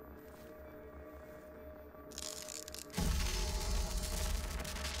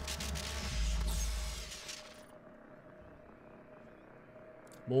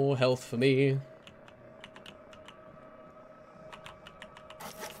 More health for me.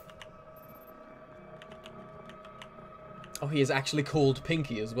 Oh, he is actually called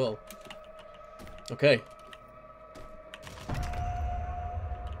Pinky as well. Okay.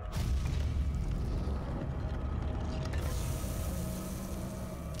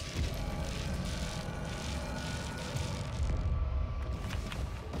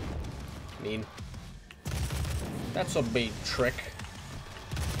 Mean. That's a big trick.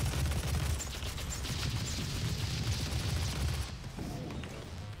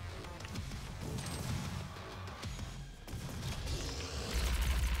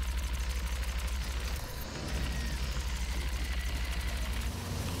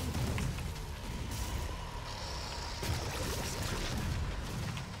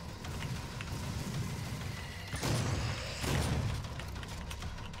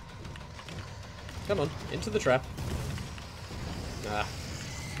 Come on, into the trap. Ah.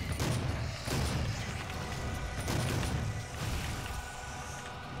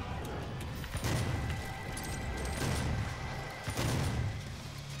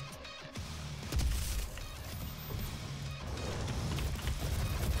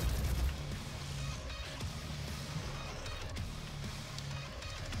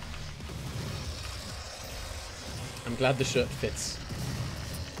 I'm glad the shirt fits.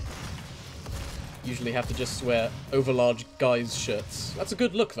 Usually have to just wear overlarge guys' shirts. That's a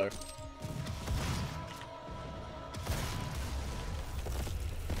good look, though.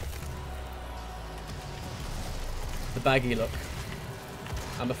 The baggy look.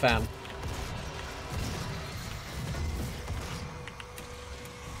 I'm a fan.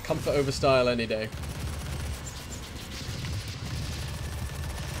 Comfort over style any day.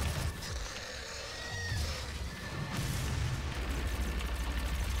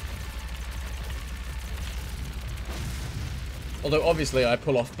 Although, obviously, I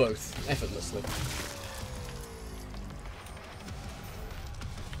pull off both effortlessly.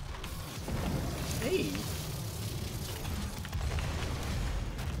 Hey!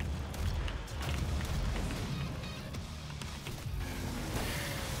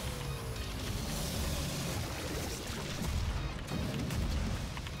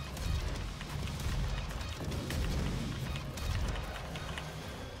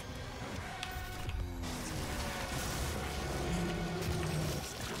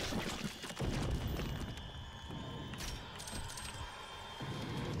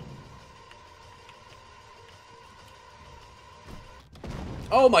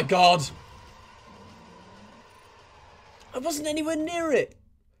 Oh my god! I wasn't anywhere near it!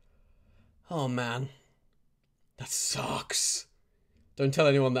 Oh man. That sucks. Don't tell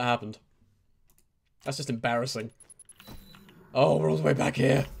anyone that happened. That's just embarrassing. Oh, we're all the way back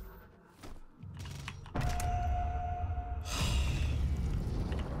here.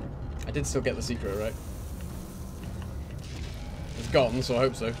 I did still get the secret, right? It's gone, so I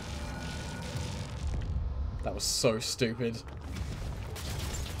hope so. That was so stupid.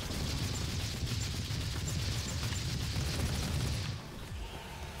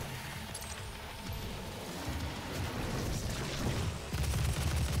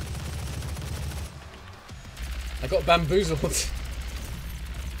 I got bamboozled.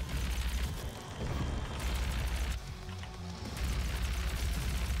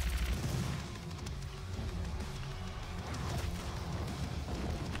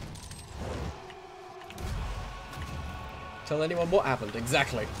 Tell anyone what happened,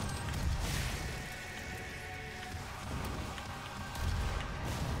 exactly.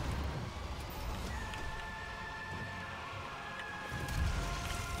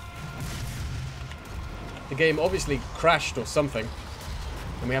 The game obviously crashed or something,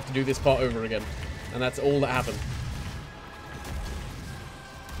 and we have to do this part over again. And that's all that happened.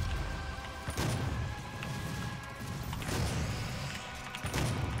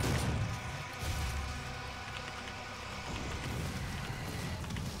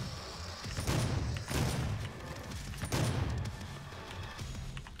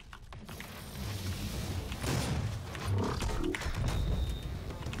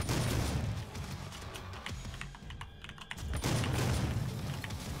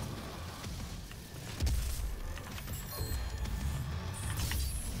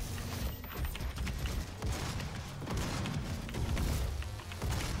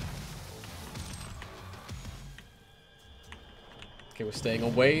 Okay, we're staying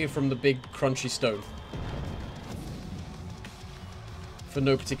away from the big crunchy stone. For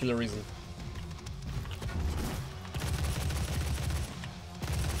no particular reason.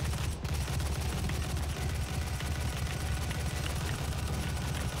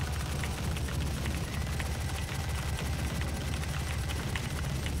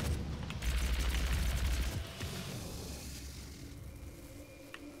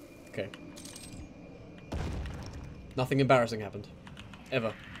 Okay. Nothing embarrassing happened.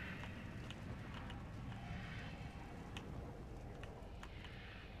 Ever.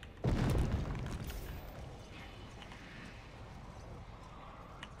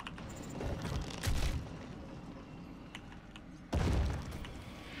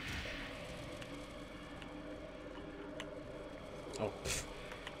 Oh. Pfft.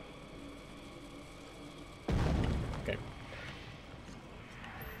 Okay.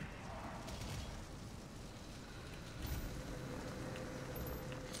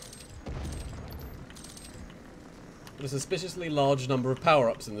 There's a suspiciously large number of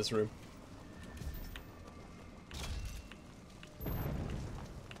power-ups in this room.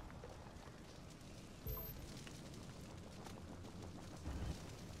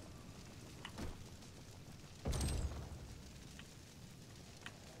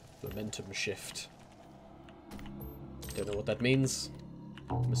 Momentum shift. Don't know what that means.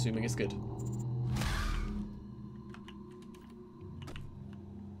 I'm assuming it's good.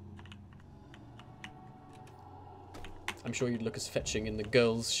 I'm sure you'd look as fetching in the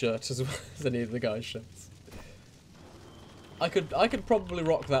girl's shirt as well as any of the guys' shirts. I could probably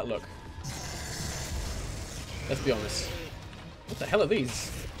rock that look. Let's be honest. What the hell are these?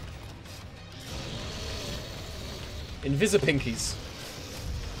 Invisipinkies.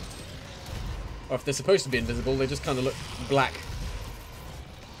 Or if they're supposed to be invisible, they just kind of look black.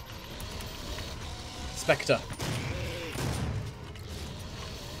 Spectre.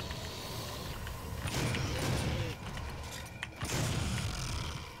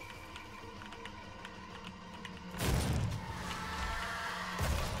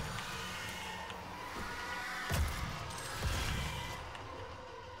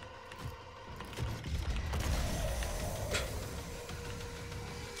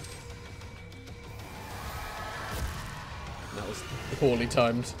 That was poorly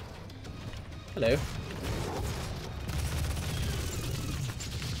timed. Hello.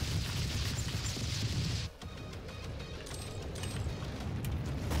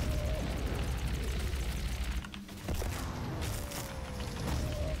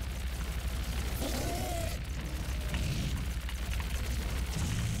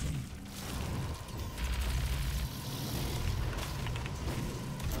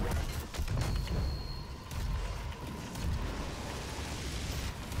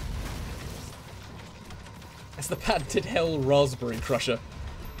 It's the patented Hell Raspberry Crusher.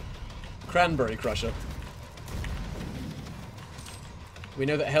 Cranberry Crusher. We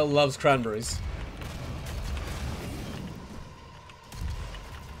know that Hell loves cranberries.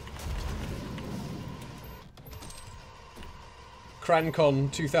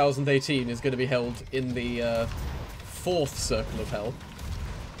 CranCon 2018 is going to be held in the 4th Circle of Hell.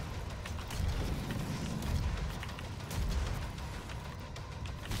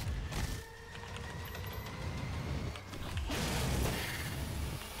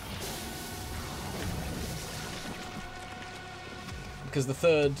 because the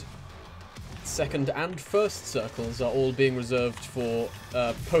third, second, and first circles are all being reserved for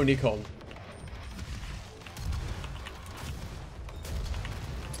PonyCon.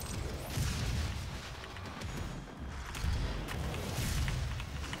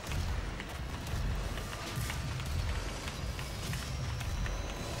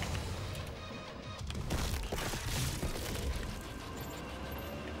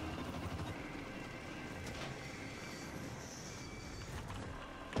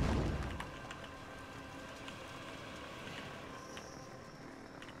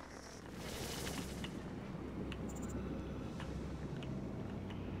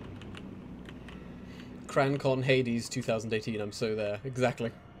 CranCon Hades 2018, I'm so there.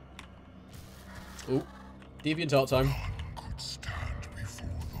 Exactly. Ooh. Deviant Art time. None could stand before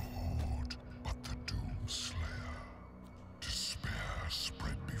the Horde, but the Doomslayer. Despair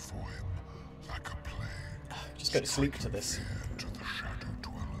spread before him like a plague. Just go to sleep to this. Fear to the Shadow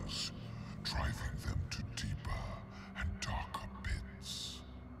Dwellers, driving them to deeper and darker pits.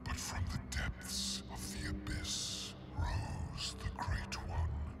 But from the depths of the abyss rose the Great One,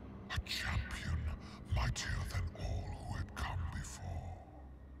 a champion mightier than all who had come before.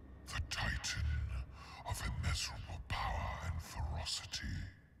 The Titan of immeasurable power and ferocity,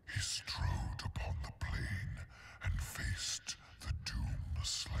 he strode upon the plain and faced the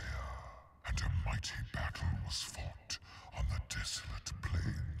Doomslayer. And a mighty battle was fought on the desolate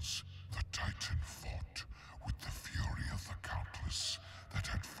plains. The Titan fought with the fury of the countless that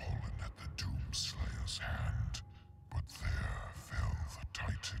had fallen at the Doomslayer's hand. But there fell the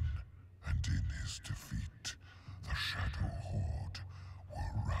Titan, and in his defeat, the Shadow Horde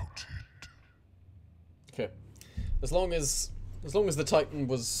were routed. Okay. As long as the Titan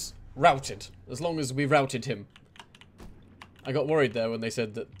was routed, as long as we routed him. I got worried there when they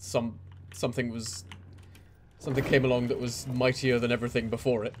said that something came along that was mightier than everything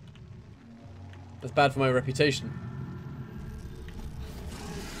before it. That's bad for my reputation.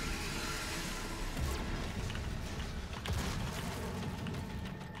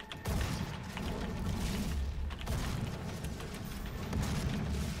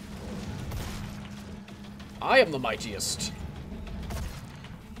 I am the mightiest.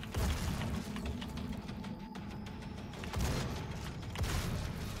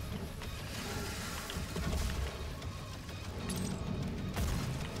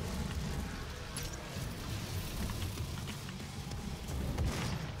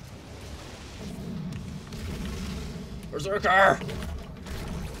 Berserker!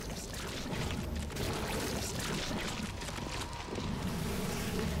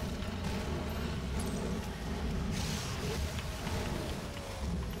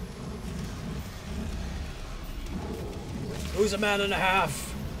 Who's a man and a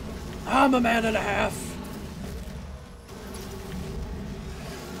half? I'm a man and a half!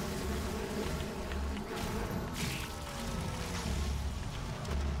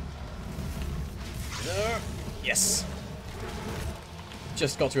 Yes!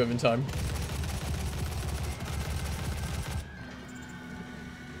 Just got to him in time.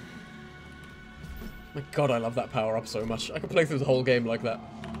 My god, I love that power up so much. I could play through the whole game like that.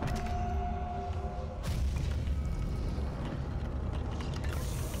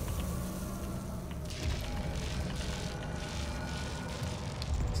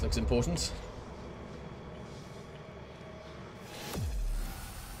 This looks important.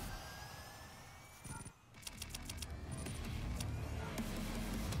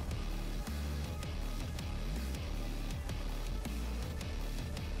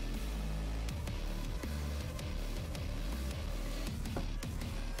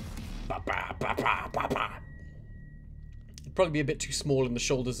 It'd probably be a bit too small in the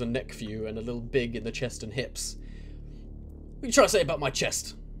shoulders and neck for you, and a little big in the chest and hips. What are you trying to say about my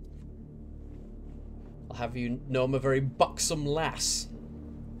chest? I'll have you know I'm a very buxom lass.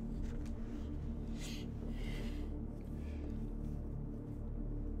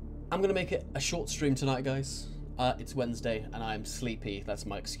 I'm gonna make it a short stream tonight, guys. It's Wednesday and I'm sleepy. That's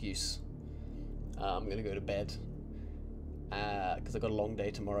my excuse. I'm gonna go to bed. Because I've got a long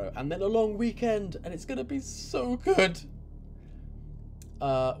day tomorrow, and then a long weekend, and it's gonna be so good.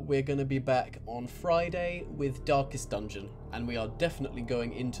 We're gonna be back on Friday with Darkest Dungeon, and we are definitely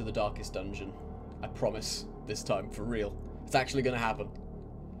going into the Darkest Dungeon. I promise, this time, for real. It's actually gonna happen.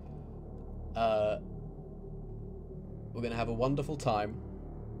 We're gonna have a wonderful time.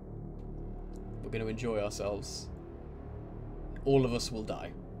 We're gonna enjoy ourselves. All of us will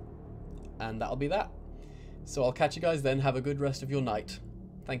die. And that'll be that. So I'll catch you guys then. Have a good rest of your night.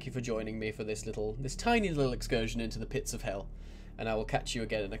 Thank you for joining me for this tiny little excursion into the pits of hell. And I will catch you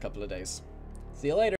again in a couple of days. See you later.